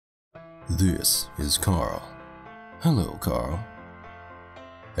This is Carl. Hello, Carl.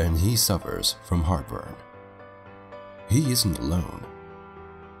 And he suffers from heartburn. He isn't alone.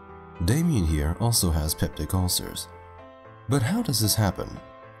 Damien here also has peptic ulcers. But how does this happen?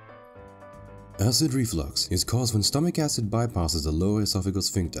 Acid reflux is caused when stomach acid bypasses the lower esophageal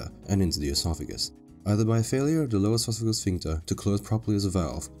sphincter and into the esophagus, either by failure of the lower esophageal sphincter to close properly as a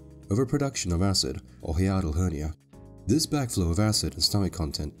valve, overproduction of acid, or hiatal hernia. This backflow of acid and stomach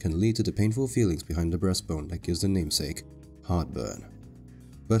content can lead to the painful feelings behind the breastbone that gives the namesake, heartburn.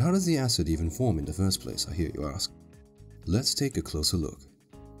 But how does the acid even form in the first place, I hear you ask? Let's take a closer look.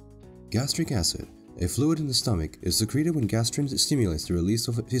 Gastric acid, a fluid in the stomach, is secreted when gastrin stimulates the release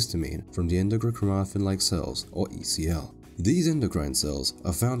of histamine from the endocrine chromatin-like cells, or ECL. These endocrine cells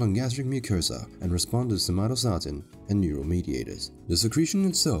are found on gastric mucosa and respond to somatostatin and neural mediators. The secretion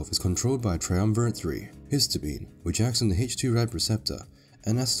itself is controlled by triumvirate 3, histamine, which acts on the H2-receptor,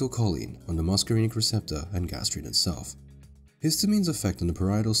 and acetylcholine on the muscarinic receptor and gastrin itself. Histamine's effect on the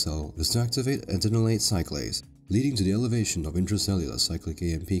parietal cell is to activate adenylate cyclase, leading to the elevation of intracellular cyclic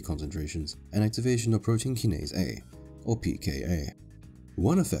AMP concentrations and activation of protein kinase A, or pKa.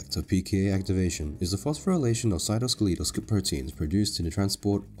 One effect of pKa activation is the phosphorylation of cytoskeletal proteins produced in the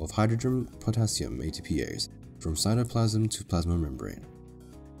transport of hydrogen potassium ATPase from cytoplasm to plasma membrane.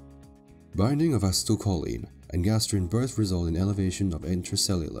 Binding of acetylcholine and gastrin both result in elevation of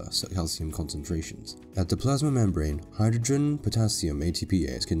intracellular calcium concentrations. At the plasma membrane, hydrogen potassium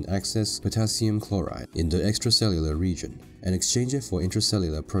ATPase can access potassium chloride in the extracellular region and exchange it for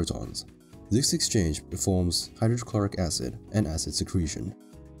intracellular protons. This exchange forms hydrochloric acid and acid secretion.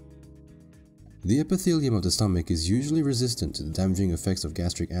 The epithelium of the stomach is usually resistant to the damaging effects of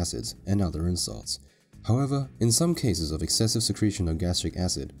gastric acids and other insults. However, in some cases of excessive secretion of gastric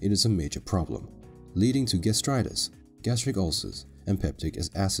acid, it is a major problem, leading to gastritis, gastric ulcers, and peptic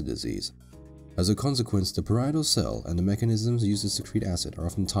acid disease. As a consequence, the parietal cell and the mechanisms used to secrete acid are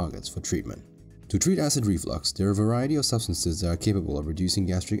often targets for treatment. To treat acid reflux, there are a variety of substances that are capable of reducing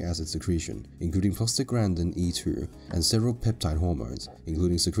gastric acid secretion, including prostaglandin E2 and several peptide hormones,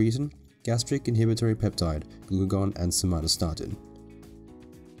 including secretin, gastric inhibitory peptide, glucagon, and somatostatin.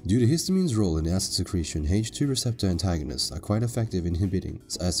 Due to histamine's role in acid secretion, H2 receptor antagonists are quite effective in inhibiting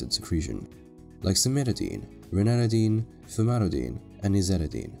acid secretion, like cimetidine, ranitidine, famotidine, and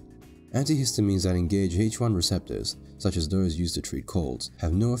nizatidine. Antihistamines that engage H1 receptors, such as those used to treat colds,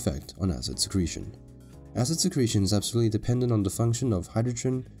 have no effect on acid secretion. Acid secretion is absolutely dependent on the function of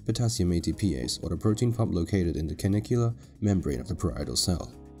hydrogen potassium ATPase, or the protein pump located in the canicular membrane of the parietal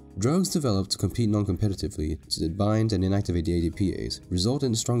cell. Drugs developed to compete non-competitively to bind and inactivate the ATPase result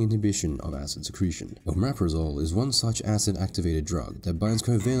in strong inhibition of acid secretion. Omeprazole is one such acid-activated drug that binds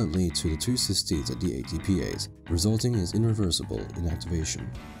covalently to the two cysteines at the ATPase, resulting in its irreversible inactivation.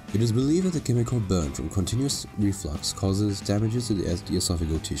 It is believed that the chemical burn from continuous reflux causes damages to the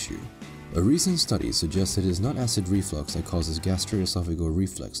esophageal tissue. A recent study suggests that it is not acid reflux that causes gastroesophageal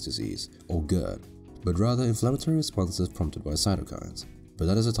reflux disease, or GERD, but rather inflammatory responses prompted by cytokines. But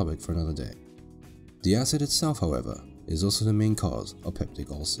that is a topic for another day. The acid itself, however, is also the main cause of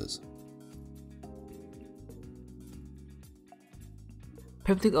peptic ulcers.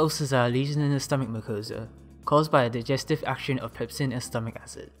 Peptic ulcers are lesions in the stomach mucosa, caused by a digestive action of pepsin and stomach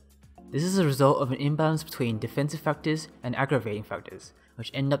acid. This is a result of an imbalance between defensive factors and aggravating factors, which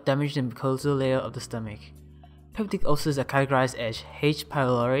end up damaging the mucosal layer of the stomach. Peptic ulcers are categorized as H.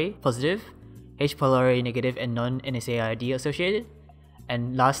 pylori positive, H. pylori negative and non-NSAID associated,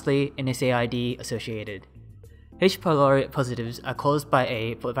 and lastly, NSAID associated. H. pylori positives are caused by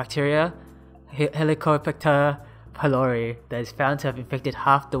a bacteria, Helicobacter pylori, that is found to have infected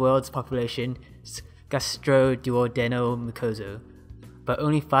half the world's population's gastroduodeноmucosa, but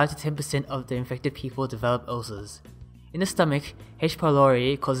only 5 to 10% of the infected people develop ulcers. In the stomach, H.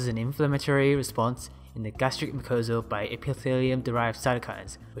 pylori causes an inflammatory response in the gastric mucosa by epithelium-derived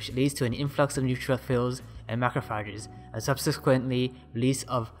cytokines, which leads to an influx of neutrophils and macrophages, and subsequently release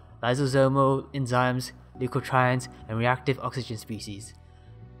of lysosomal enzymes, leukotrienes, and reactive oxygen species.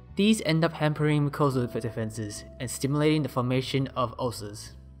 These end up hampering mucosal defenses and stimulating the formation of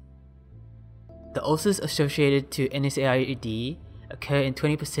ulcers. The ulcers associated to NSAID occur in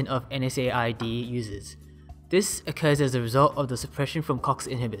 20% of NSAID users. This occurs as a result of the suppression from COX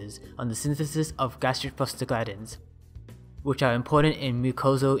inhibitors on the synthesis of gastric prostaglandins, which are important in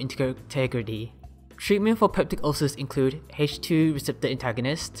mucosal integrity. Treatment for peptic ulcers include H2 receptor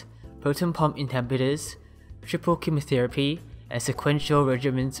antagonists, proton pump inhibitors, triple chemotherapy, and sequential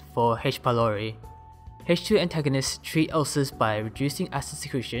regimens for H. pylori. H2 antagonists treat ulcers by reducing acid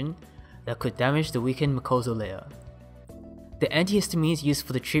secretion that could damage the weakened mucosal layer. The antihistamines used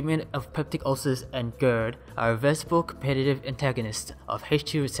for the treatment of peptic ulcers and GERD are reversible competitive antagonists of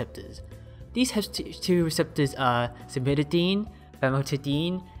H2 receptors. These H2 receptors are cimetidine,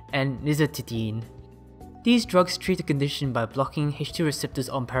 famotidine, and nizatidine. These drugs treat the condition by blocking H2 receptors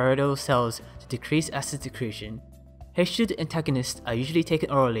on parietal cells to decrease acid secretion. H2 antagonists are usually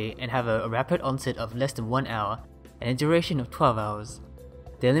taken orally and have a rapid onset of less than 1 hour and a duration of 12 hours.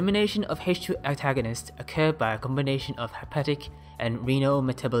 The elimination of H2 antagonists occur by a combination of hepatic and renal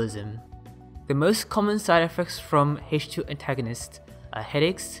metabolism. The most common side effects from H2 antagonists are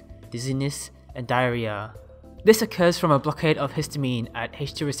headaches, dizziness, and diarrhea. This occurs from a blockade of histamine at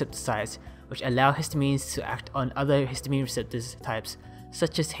H2 receptor sites, which allow histamines to act on other histamine receptors types,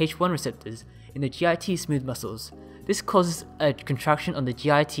 such as H1 receptors, in the GIT smooth muscles. This causes a contraction on the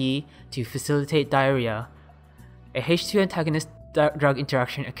GIT to facilitate diarrhea. A H2 antagonist drug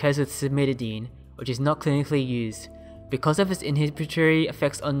interaction occurs with cimetidine, which is not clinically used, because of its inhibitory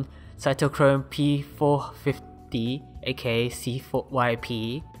effects on cytochrome P450, aka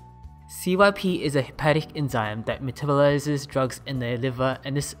CYP. CYP is a hepatic enzyme that metabolizes drugs in the liver,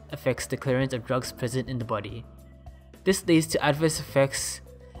 and this affects the clearance of drugs present in the body. This leads to adverse effects,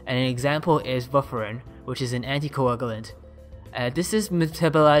 and an example is warfarin, which is an anticoagulant. This is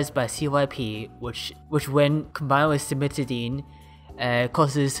metabolized by CYP, which when combined with cimetidine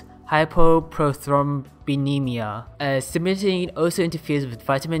causes hypoprothrombinemia. Cimetidine also interferes with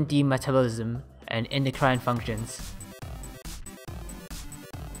vitamin D metabolism and endocrine functions.